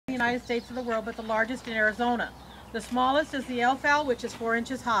United States of the world, but the largest in Arizona. The smallest is the elf owl, which is 4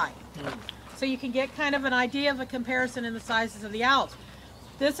 inches high. So you can get kind of an idea of a comparison in the sizes of the owls.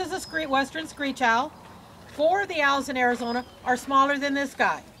 This is a western screech owl. 4 of the owls in Arizona are smaller than this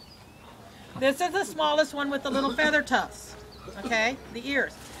guy. This is the smallest one with the little feather tufts, okay, the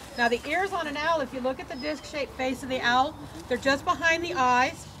ears. Now the ears on an owl, if you look at the disc-shaped face of the owl, they're just behind the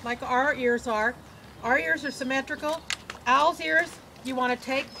eyes, like our ears are. Our ears are symmetrical. Owl's ears, you want to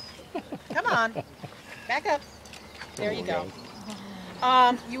take, come on, back up. There you go.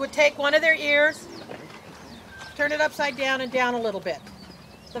 You would take one of their ears, turn it upside down and down a little bit.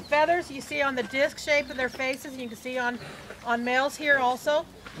 The feathers you see on the disc shape of their faces, and you can see on males here also.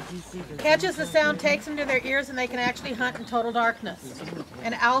 Catches the sound, takes them to their ears, and they can actually hunt in total darkness.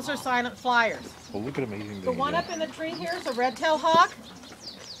 And owls are silent flyers. Well, look at amazing. The one up in the tree here is a red-tailed hawk.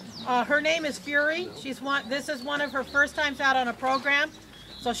 Her name is Fury. This is one of her first times out on a program,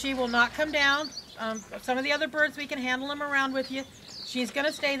 so she will not come down. Some of the other birds, we can handle them around with you. She's going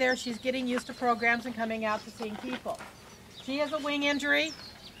to stay there. She's getting used to programs and coming out to seeing people. She has a wing injury,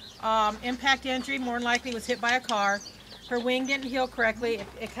 impact injury, more than likely was hit by a car. Her wing didn't heal correctly.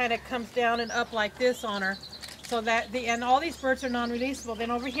 It kind of comes down and up like this on her. So that and all these birds are non-releasable.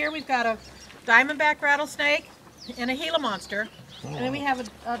 Then over here we've got a diamondback rattlesnake and a Gila monster. And then we have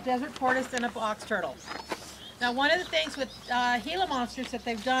a desert tortoise and a box turtle. Now one of the things with Gila monsters that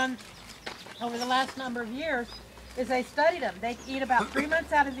they've done over the last number of years is they studied them. They eat about 3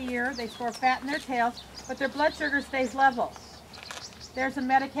 months out of the year. They store fat in their tails, but their blood sugar stays level. There's a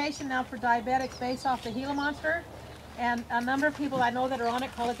medication now for diabetics based off the Gila monster. And a number of people I know that are on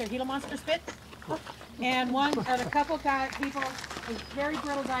it call it their Gila monster spit. And a couple of people with very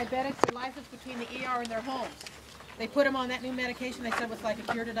brittle diabetics, their life is between the ER and their homes. They put them on that new medication. They said it was like a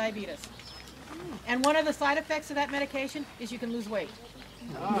cure to diabetes. And one of the side effects of that medication is you can lose weight.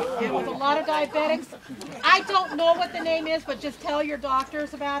 And with a lot of diabetics, I don't know what the name is, but just tell your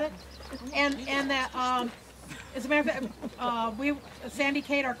doctors about it. And that, as a matter of fact, Sandy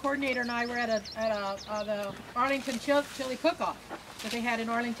Kate, our coordinator, and I were at the Arlington Chili Cook-Off that they had in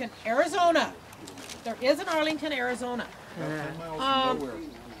Arlington, Arizona. There is an Arlington, Arizona.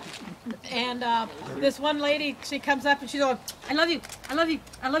 And this one lady, she comes up and she's going, I love you, I love you,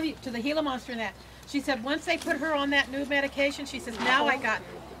 I love you, to the Gila monster and that. She said once they put her on that new medication, she says, now I got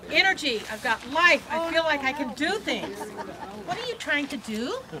energy, I've got life, I feel like I can do things. What are you trying to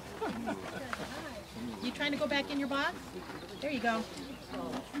do? You trying to go back in your box? There you go.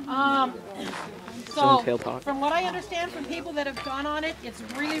 So, from what I understand from people that have gone on it, it's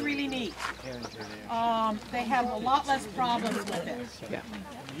really, really neat. They have a lot less problems with it. Yeah.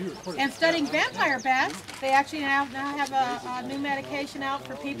 And studying vampire bats, they actually now have a new medication out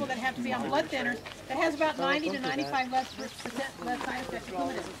for people that have to be on blood thinners that has about 90 to 95% less side effects.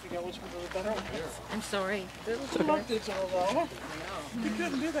 I'm sorry. You couldn't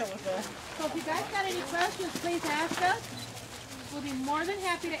do that with that. So if you guys got any questions, please ask us. We'll be more than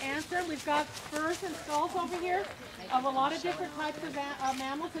happy to answer. We've got spurs and skulls over here of a lot of different types of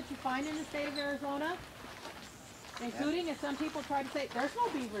mammals that you find in the state of Arizona, including, as some people try to say, there's no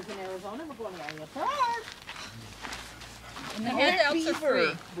beavers in Arizona. We're going, yes, there are. And the handouts are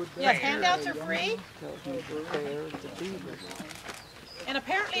free. Yes, handouts are free. And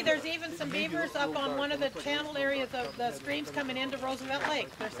apparently there's even some beavers up on one of the channel areas of the streams coming into Roosevelt Lake.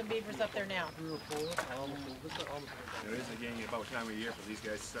 There's some beavers up there now. There is getting about time of year for these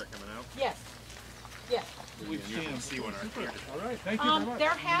guys to start coming out. Yes. Yes. You can see one right here. All right, thank you very much. There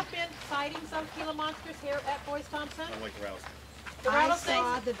have been sightings of Gila monsters here at Boyce Thompson. I like rattlesnakes. The I rattlesnakes?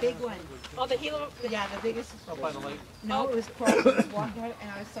 saw the big one. Oh, the Gila? Yeah, the biggest. Up by the lake. No, it was close. I just walked out and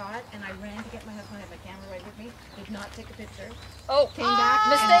I saw it and I ran to get my husband. I had my camera right with me. Did not take a picture. Oh, Came back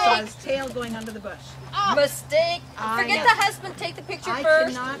and saw his tail going under the bush. mistake. I Forget know. the husband. Take the picture I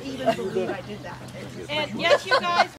first. cannot even believe I did that. And yes, you guys,